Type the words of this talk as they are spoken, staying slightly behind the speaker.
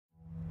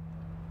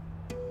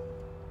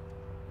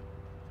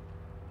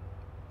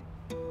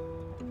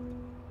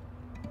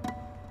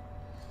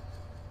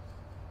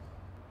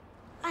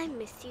I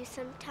miss you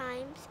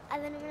sometimes,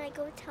 and then when I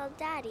go tell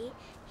Daddy,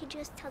 he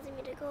just tells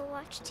me to go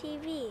watch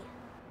TV.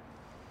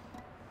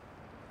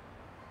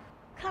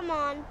 Come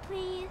on,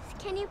 please.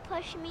 Can you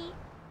push me?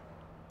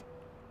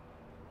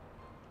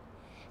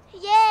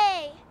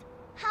 Yay!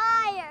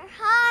 Higher,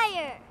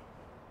 higher!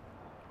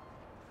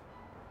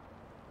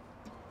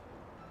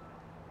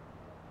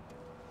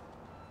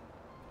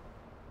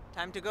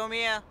 Time to go,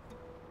 Mia.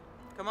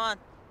 Come on.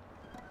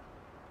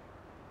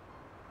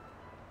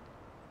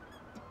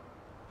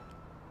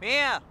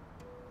 Mia!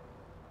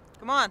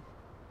 Come on.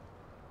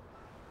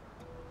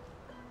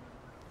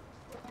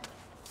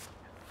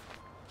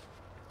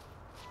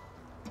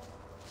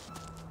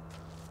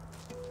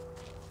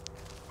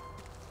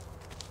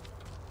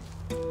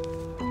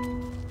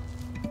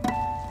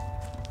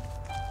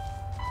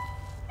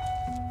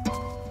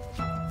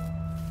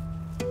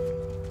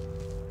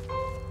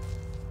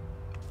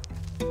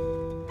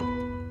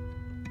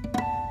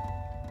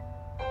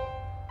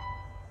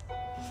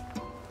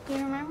 You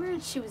remember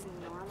when she was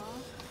normal?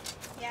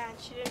 Yeah, and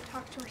she didn't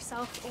talk to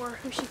herself or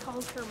who she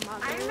calls her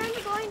mother. I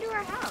remember going to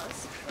her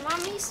house.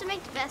 Mom used to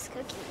make the best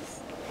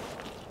cookies.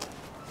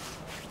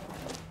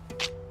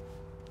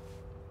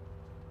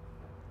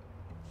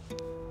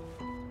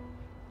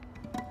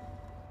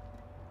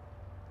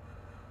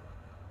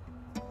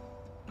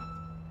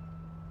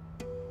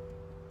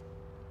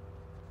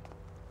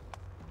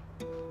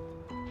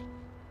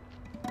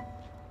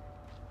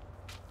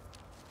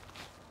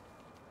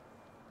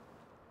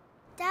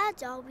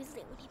 Dad's always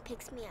late when he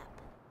picks me up.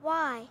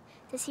 Why?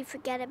 Does he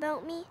forget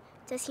about me?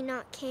 Does he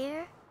not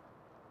care?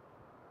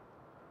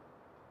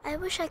 I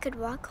wish I could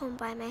walk home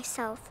by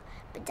myself,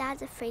 but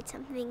Dad's afraid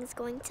something's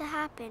going to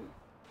happen.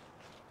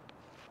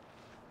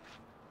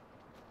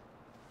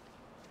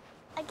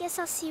 I guess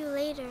I'll see you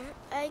later.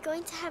 Are you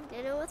going to have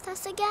dinner with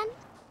us again?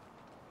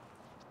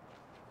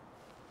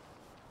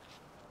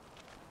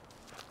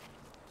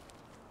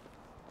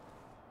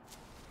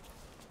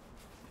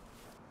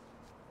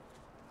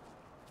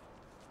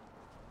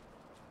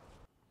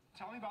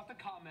 Tell me about the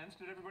comments.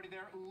 Did everybody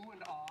there ooh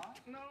and ah?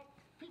 No,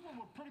 people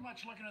were pretty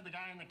much looking at the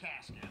guy in the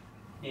casket.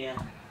 Yeah.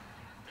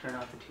 Turn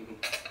off the TV.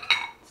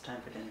 It's time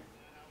for dinner.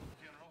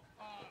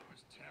 Oh, it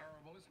was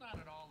terrible. It's not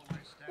at all the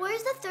way Stan.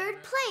 Where's the third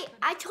plate?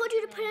 I told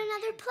you to put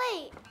another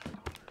plate.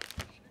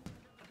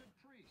 A good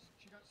priest.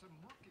 She got some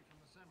rookie from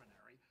the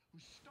seminary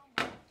who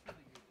stumbled through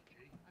the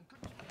eulogy and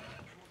couldn't.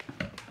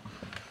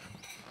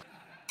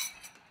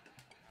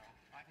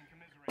 I can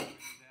commiserate with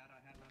you, Dad.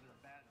 I had rather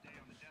a bad day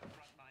on the death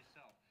front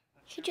myself.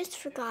 He just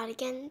forgot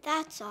again,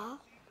 that's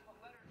all.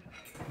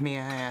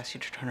 Mia, I asked you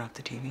to turn off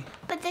the TV.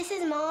 But this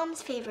is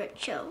Mom's favorite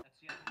show.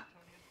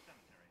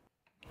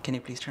 Can you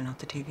please turn off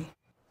the TV?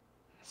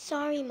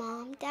 Sorry,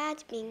 Mom.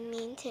 Dad's being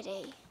mean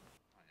today.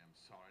 I am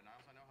sorry,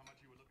 Niles. I know how much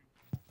you were looking.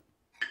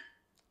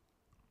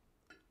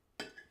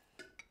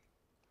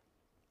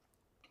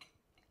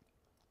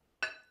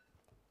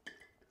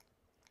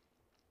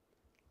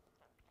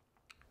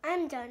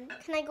 I'm done.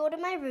 Can I go to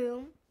my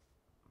room?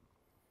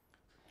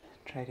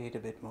 Try to eat a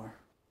bit more.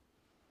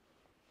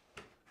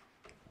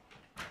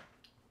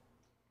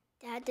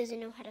 Dad doesn't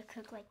know how to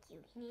cook like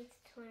you. He needs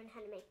to learn how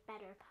to make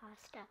better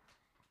pasta.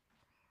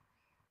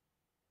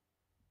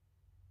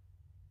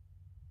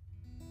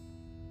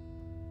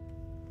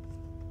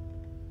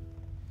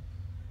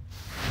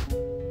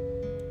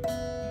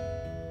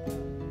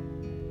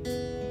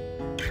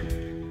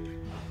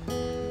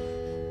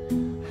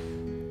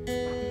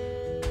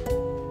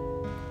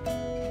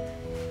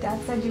 Dad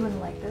said you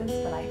wouldn't like this,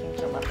 but I think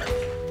you'll love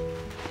it.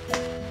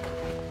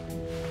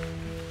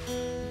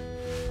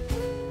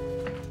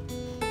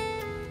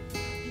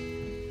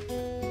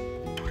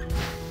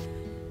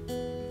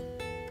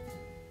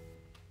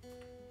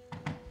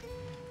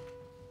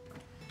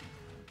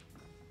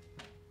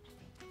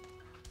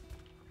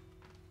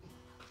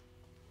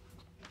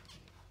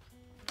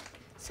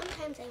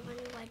 Sometimes I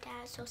wonder why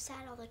Dad is so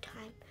sad all the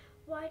time.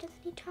 Why doesn't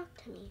he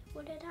talk to me?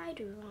 What did I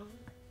do wrong?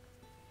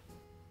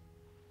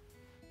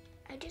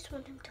 I just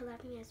want him to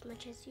love me as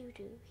much as you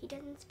do. He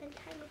doesn't spend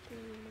time with me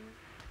anymore.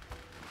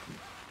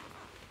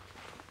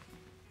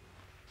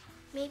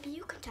 Maybe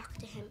you can talk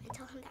to him and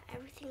tell him that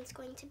everything is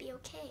going to be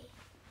okay.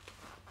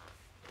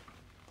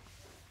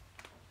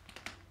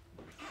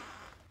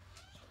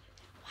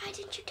 Why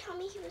didn't you tell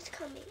me he was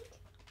coming?